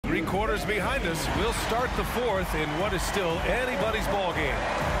quarter's behind us. We'll start the fourth in what is still anybody's ball game.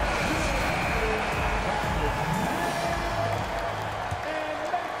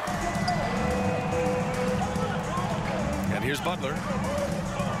 And here's Butler.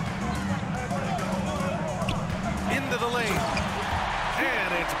 Into the lane.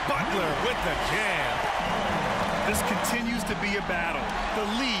 And it's Butler with the jam. This continues to be a battle. The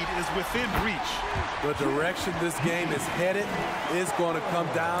lead is within reach. The direction this game is headed is going to come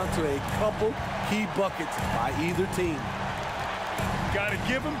down to a couple key buckets by either team. Got to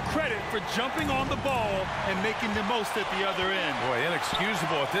give them credit for jumping on the ball and making the most at the other end. Boy,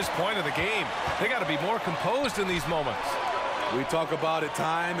 inexcusable at this point of the game. They got to be more composed in these moments. We talk about it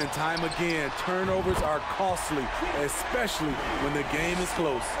time and time again. Turnovers are costly, especially when the game is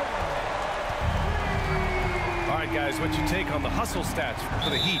close. All right, guys, what's your take on the hustle stats for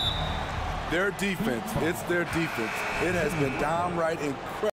the Heat? Their defense, it's their defense. It has been downright incredible.